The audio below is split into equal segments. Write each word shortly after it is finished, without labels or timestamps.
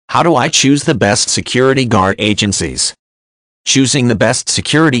How do I choose the best security guard agencies? Choosing the best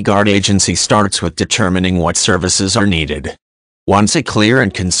security guard agency starts with determining what services are needed. Once a clear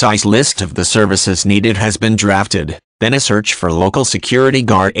and concise list of the services needed has been drafted, then a search for local security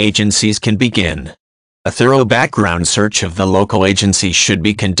guard agencies can begin. A thorough background search of the local agency should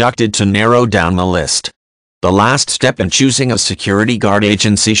be conducted to narrow down the list. The last step in choosing a security guard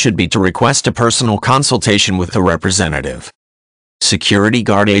agency should be to request a personal consultation with a representative. Security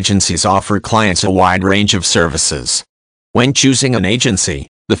guard agencies offer clients a wide range of services. When choosing an agency,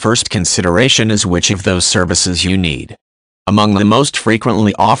 the first consideration is which of those services you need. Among the most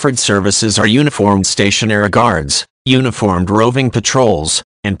frequently offered services are uniformed stationary guards, uniformed roving patrols,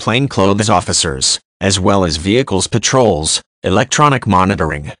 and plainclothes officers, as well as vehicles patrols, electronic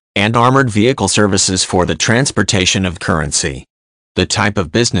monitoring, and armored vehicle services for the transportation of currency. The type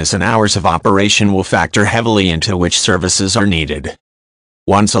of business and hours of operation will factor heavily into which services are needed.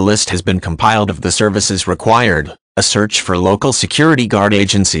 Once a list has been compiled of the services required, a search for local security guard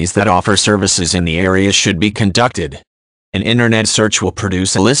agencies that offer services in the area should be conducted. An internet search will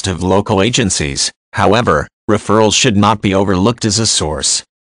produce a list of local agencies. However, referrals should not be overlooked as a source.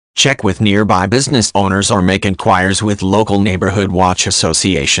 Check with nearby business owners or make inquiries with local neighborhood watch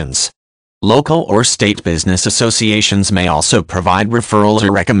associations. Local or state business associations may also provide referrals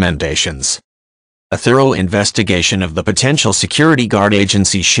or recommendations. A thorough investigation of the potential security guard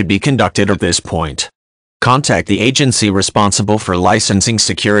agency should be conducted at this point. Contact the agency responsible for licensing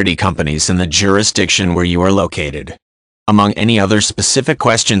security companies in the jurisdiction where you are located. Among any other specific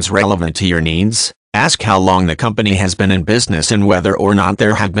questions relevant to your needs, ask how long the company has been in business and whether or not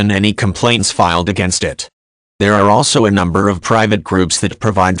there have been any complaints filed against it. There are also a number of private groups that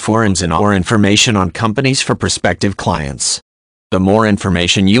provide forums and/or information on companies for prospective clients. The more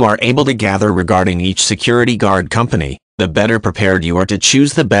information you are able to gather regarding each security guard company, the better prepared you are to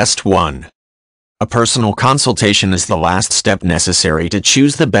choose the best one. A personal consultation is the last step necessary to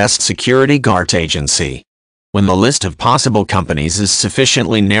choose the best security guard agency. When the list of possible companies is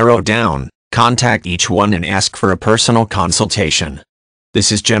sufficiently narrowed down, contact each one and ask for a personal consultation.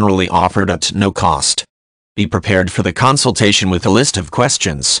 This is generally offered at no cost. Be prepared for the consultation with a list of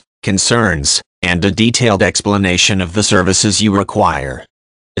questions, concerns, and a detailed explanation of the services you require.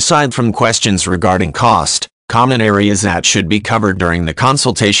 Aside from questions regarding cost, common areas that should be covered during the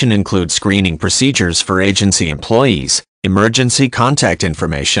consultation include screening procedures for agency employees, emergency contact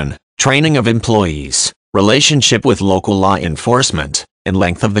information, training of employees, relationship with local law enforcement, and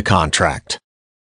length of the contract.